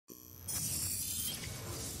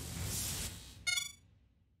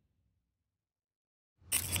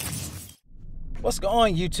What's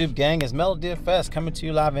going on, YouTube gang? It's Melo DFS coming to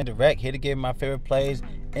you live and direct, here to give my favorite plays,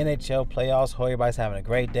 NHL playoffs. Hope everybody's having a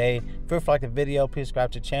great day. If you like the video, please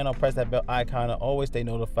subscribe to the channel, press that bell icon, and always stay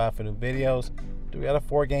notified for new videos. We got a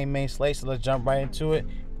 4-game main slate, so let's jump right into it.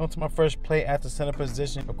 Going to my first play at the center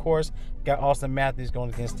position. Of course, got Austin Matthews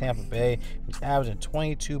going against Tampa Bay. He's averaging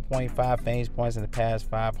 22.5 fantasy points in the past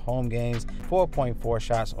 5 home games, 4.4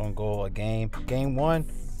 shots on goal a game. Game 1,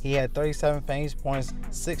 he had 37 fantasy points,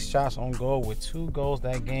 6 shots on goal with 2 goals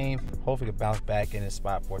that game. Hopefully he can bounce back in his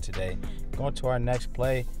spot for today. Going to our next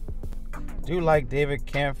play. Do like David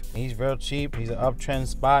Kemp. He's real cheap. He's an uptrend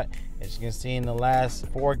spot. As you can see in the last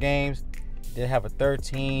 4 games, he did have a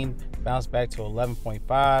 13, bounced back to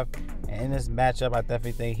 11.5. And in this matchup, I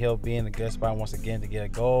definitely think he'll be in a good spot once again to get a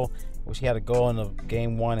goal, which he had a goal in the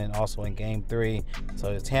game 1 and also in game 3.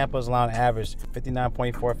 So the Tampa's allowing average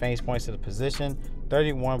 59.4 fantasy points to the position,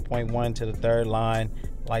 31.1 to the third line.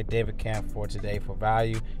 Like David Kemp for today for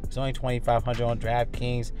value. He's only 2,500 on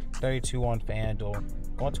DraftKings, 32 on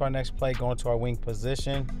FanDuel. Going to our next play, going to our wing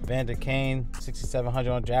position. Van de Kane,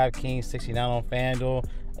 6,700 on DraftKings, 69 on FanDuel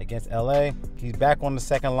against LA. He's back on the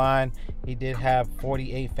second line. He did have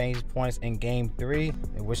 48 fantasy points in game 3,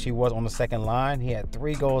 in which he was on the second line. He had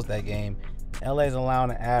 3 goals that game. LA is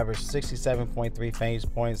allowing an average 67.3 fantasy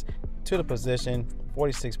points to the position,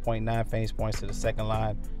 46.9 fantasy points to the second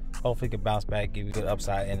line. Hopefully he can bounce back, give you good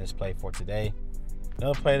upside in this play for today.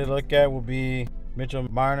 Another play to look at will be Mitchell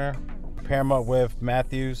Marner. Pair him up with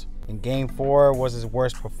Matthews. In game 4 was his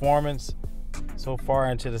worst performance so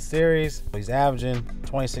far into the series. He's averaging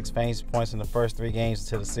 26 fantasy points in the first 3 games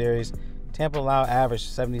into the series. Tampa allowed average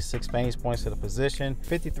 76 fantasy points to the position,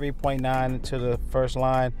 53.9 to the first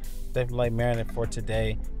line. Definitely like Mariner for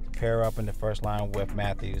today to pair up in the first line with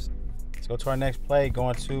Matthews. Let's go to our next play,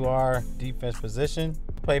 going to our defense position.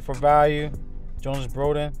 Play for value, Jonas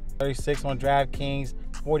Brodin, 36 on DraftKings,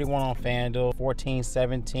 41 on FanDuel,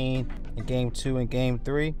 14-17 in game 2 and game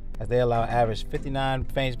 3, as they allow average 59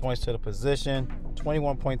 fantasy points to the position,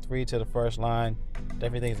 21.3 to the first line.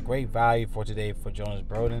 Definitely think it's great value for today for Jonas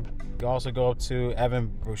Brodin. You also go up to Evan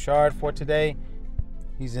Bouchard for today.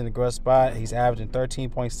 He's in a good spot. He's averaging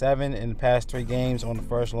 13.7 in the past 3 games on the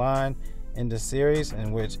first line in the series,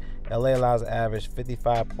 in which LA allows average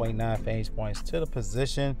 55.9 fantasy points to the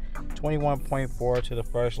position, 21.4 to the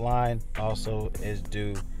first line. Also is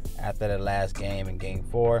due after the last game in game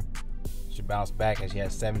 4. Should bounce back as he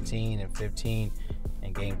has 17 and 15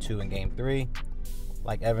 in game 2 and game 3.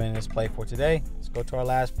 Like Evan in this play for today. Let's go to our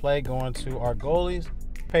last play, going to our goalies.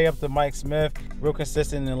 Pay up to Mike Smith, real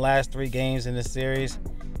consistent in the last 3 games in this series.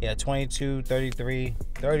 He had 22, 33,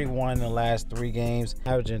 31 in the last 3 games,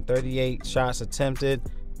 averaging 38 shots attempted,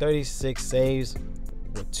 36 saves,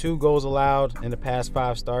 with 2 goals allowed in the past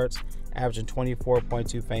 5 starts, averaging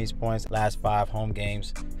 24.2 fantasy points last 5 home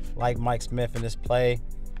games. Like Mike Smith in this play.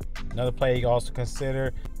 Another play you can also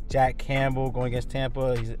consider, Jack Campbell going against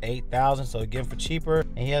Tampa. He's at 8,000, so again for cheaper.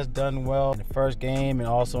 And he has done well in the first game and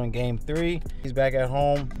also in game 3. He's back at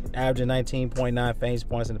home, averaging 19.9 fantasy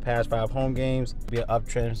points in the past 5 home games. Be an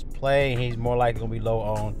uptrend play. He's more likely going to be low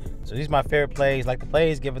owned. So these are my favorite plays. Like the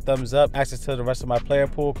plays, give a thumbs up. Access to the rest of my player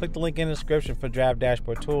pool. Click the link in the description for draft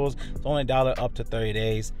dashboard tools. It's only $1 up to 30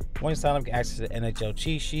 days. When you sign up, get access to the NHL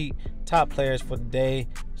cheat sheet, top players for the day,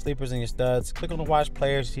 sleepers and your studs. Click on the watch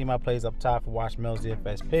players to see my plays up top for watch Melo's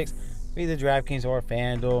DFS picks, either DraftKings or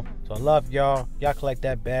FanDuel. So I love y'all. Y'all collect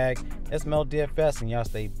that bag. It's Melo DFS, and y'all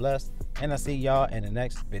stay blessed. And I'll see y'all in the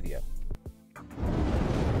next video.